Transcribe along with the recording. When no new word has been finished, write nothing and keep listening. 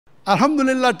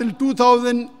Alhamdulillah, till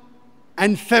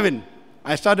 2007,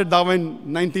 I started Dawah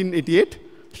in 1988,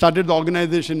 started the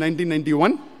organization in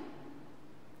 1991,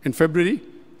 in February,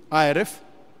 IRF.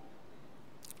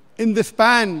 In the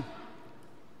span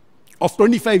of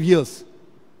 25 years,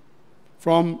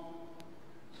 from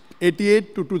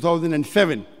 88 to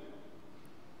 2007,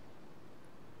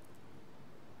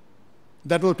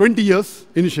 that was 20 years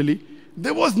initially,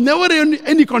 there was never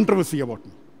any controversy about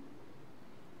me.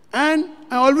 And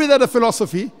I always had a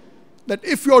philosophy that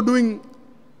if you are doing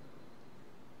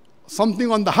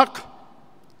something on the haqq,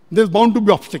 there's bound to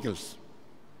be obstacles.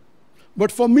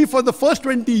 But for me, for the first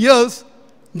 20 years,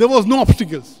 there was no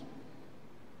obstacles.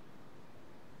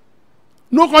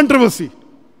 No controversy.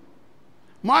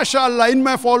 MashaAllah, in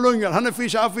my following, Hanafi,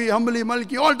 Shafi, Hanbali,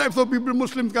 Maliki, all types of people,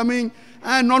 Muslims coming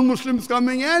and non-Muslims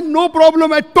coming, and no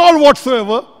problem at all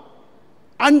whatsoever,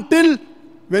 until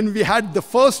when we had the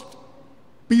first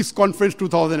peace conference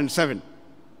 2007.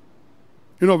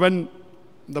 You know, when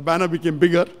the banner became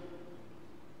bigger.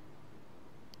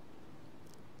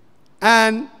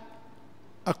 And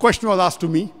a question was asked to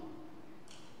me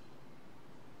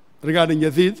regarding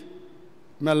Yazid.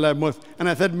 May Allah have mercy. And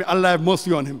I said, may Allah have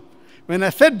mercy on him. When I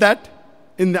said that,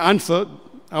 in the answer,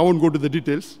 I won't go to the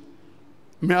details,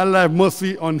 may Allah have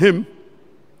mercy on him,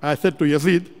 I said to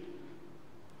Yazid,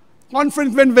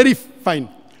 conference went very fine.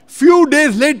 Few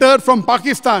days later from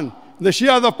Pakistan, the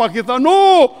Shias of Pakistan,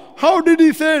 no, how did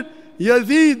he say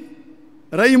Yazid,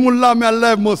 Rahimullah, may Allah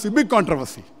have mercy, big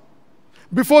controversy.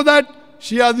 Before that,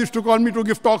 Shias used to call me to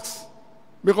give talks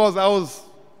because I was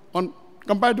on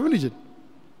comparative religion.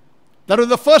 That was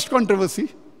the first controversy.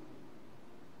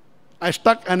 I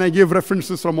stuck and I gave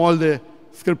references from all the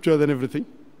scriptures and everything.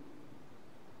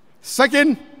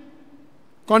 Second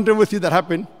controversy that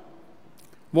happened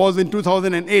was in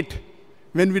 2008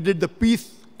 when we did the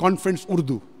Peace Conference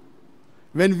Urdu.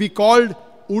 When we called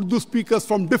Urdu speakers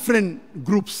from different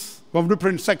groups, from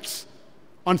different sects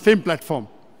on same platform.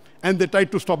 And they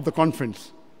tried to stop the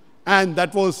conference. And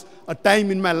that was a time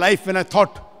in my life when I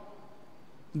thought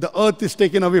the earth is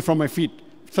taken away from my feet.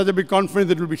 Such a big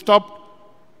conference, it will be stopped.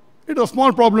 It was a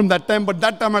small problem that time, but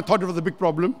that time I thought it was a big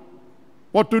problem.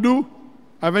 What to do?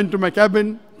 I went to my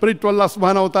cabin, prayed to Allah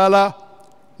subhanahu wa ta'ala.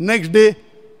 Next day,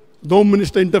 the Home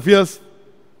Minister interferes.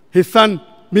 His son,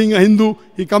 being a Hindu,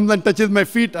 he comes and touches my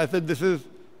feet. I said, this is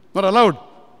not allowed.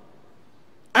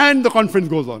 And the conference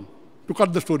goes on, to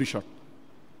cut the story short.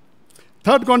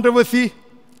 Third controversy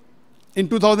in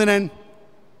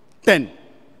 2010.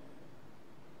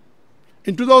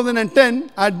 In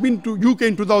 2010, I had been to UK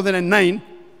in 2009.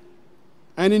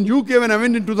 And in UK, when I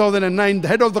went in 2009, the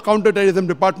head of the counter-terrorism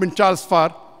department, Charles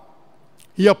Farr,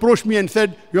 he approached me and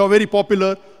said, you are very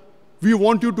popular. We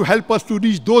want you to help us to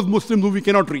reach those Muslims who we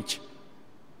cannot reach.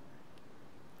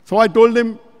 So I told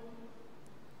him,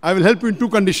 I will help you in two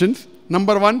conditions.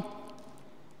 Number one,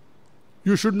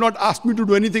 you should not ask me to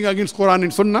do anything against Quran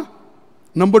and Sunnah.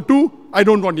 Number two, I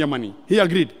don't want your money. He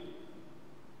agreed.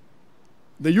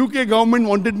 The UK government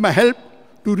wanted my help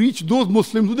to reach those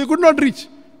Muslims who they could not reach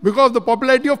because of the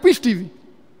popularity of Peace TV.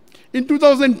 In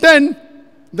 2010,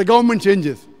 the government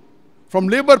changes. From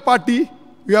Labour Party,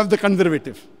 you have the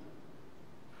Conservative.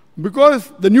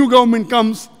 Because the new government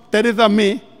comes, Theresa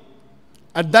May,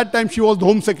 at that time she was the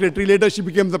Home Secretary, later she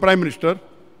became the Prime Minister.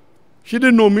 She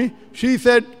didn't know me. She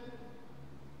said,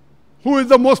 who is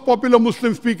the most popular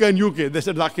Muslim speaker in UK? They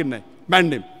said, Zakir Naik.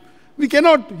 Banned him. We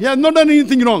cannot. He has not done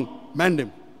anything wrong. Banned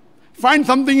him. Find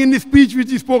something in his speech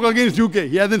which he spoke against UK.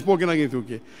 He hasn't spoken against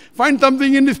UK. Find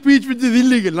something in his speech which is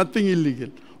illegal. Nothing illegal.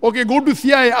 Okay, go to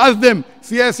CIA, ask them.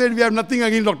 CIA said, we have nothing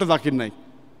against Dr. Zakir Naik.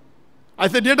 I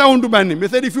said, yet I want to ban him. They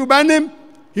said, if you ban him,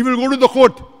 he will go to the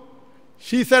court.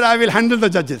 She said, I will handle the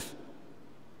judges.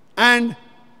 And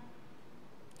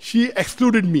she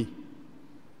excluded me.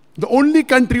 The only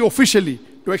country officially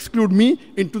to exclude me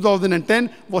in 2010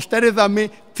 was Theresa May.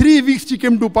 3 weeks she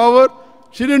came to power.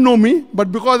 She didn't know me,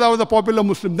 but because I was a popular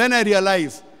Muslim, then I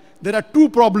realized there are two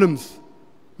problems,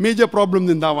 major problems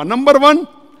in Dawah. Number one,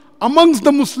 amongst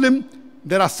the Muslims,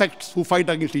 there are sects who fight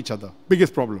against each other.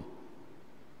 Biggest problem.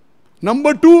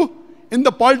 Number two, in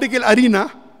the political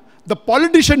arena, the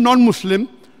politician non-Muslim,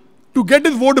 to get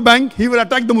his vote bank, he will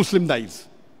attack the Muslim dies.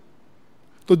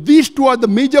 So these two are the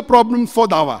major problems for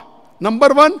Dawah. Number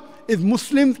one is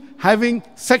Muslims having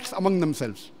sects among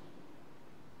themselves.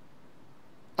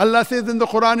 Allah says in the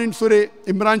Quran in Surah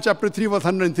Imran chapter 3 verse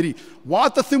 103,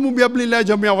 وَاتَصِمُوا بِحَبْلِ اللَّهِ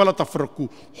جَمِيعًا وَلَا تَفَرَّقُوا.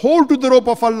 Hold to the rope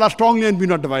of Allah strongly and be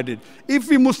not divided. If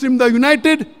we Muslims are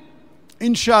united,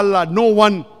 inshallah, no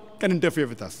one can interfere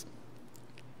with us.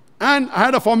 And I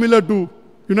had a formula to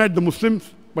unite the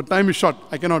Muslims, but time is short.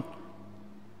 I cannot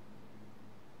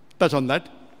touch on that.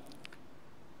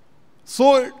 So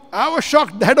I was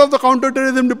shocked. The head of the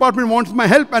counter-terrorism department wants my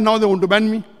help, and now they want to ban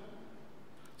me.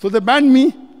 So they banned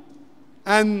me,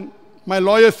 and my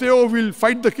lawyers say, oh, we'll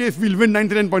fight the case, we'll win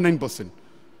 99.9%.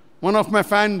 One of my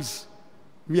fans,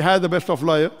 we had the best of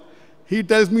lawyer. He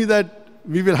tells me that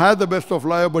we will have the best of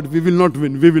lawyer, but we will not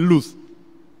win, we will lose.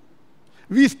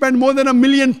 We spent more than £1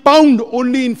 million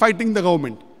only in fighting the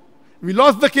government. We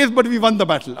lost the case, but we won the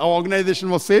battle. Our organization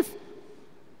was safe.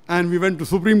 And we went to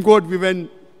Supreme Court, we went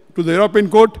to the European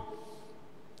Court.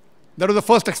 That was the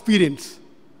first experience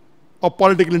of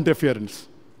political interference.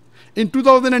 In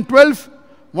 2012,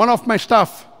 one of my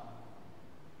staff,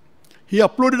 he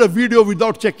uploaded a video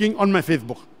without checking on my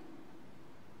Facebook,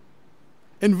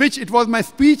 in which it was my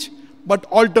speech, but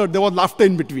altered. There was laughter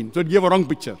in between, so it gave a wrong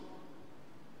picture.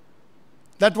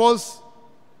 That was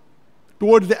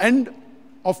towards the end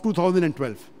of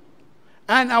 2012.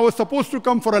 And I was supposed to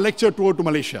come for a lecture tour to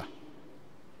Malaysia.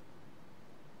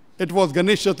 It was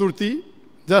Ganesh Chaturthi,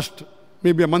 just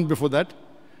maybe a month before that.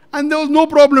 And there was no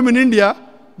problem in India,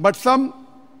 but some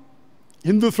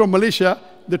Hindus from Malaysia,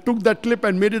 they took that clip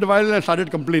and made it viral and started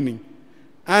complaining.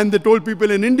 And they told people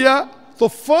in India, so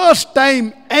first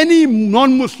time any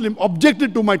non-Muslim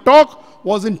objected to my talk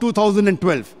was in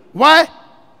 2012. Why?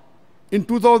 In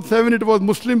 2007, it was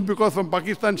Muslims because from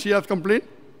Pakistan, Shias complained.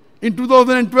 In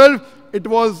 2012, it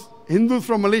was Hindus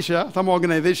from Malaysia, some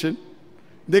organization.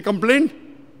 They complained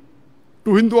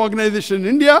to Hindu organization in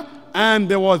India, and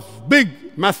there was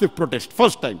big, massive protest,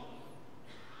 first time.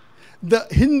 The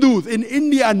Hindus in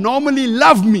India normally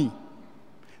love me.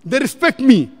 They respect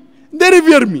me. They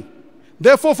revere me.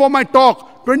 Therefore, for my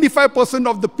talk, 25%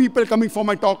 of the people coming for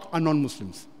my talk are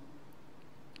non-Muslims.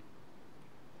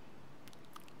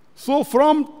 So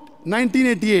from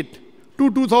 1988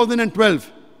 to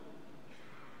 2012,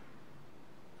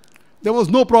 there was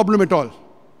no problem at all.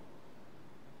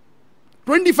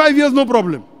 25 years, no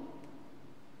problem.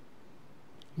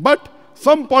 But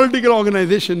some political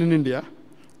organization in India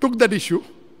took that issue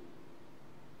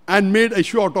and made an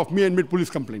issue out of me and made police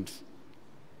complaints.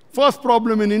 First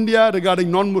problem in India regarding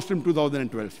non-Muslim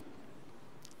 2012.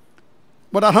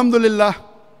 But alhamdulillah,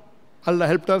 Allah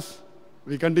helped us.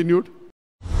 We continued.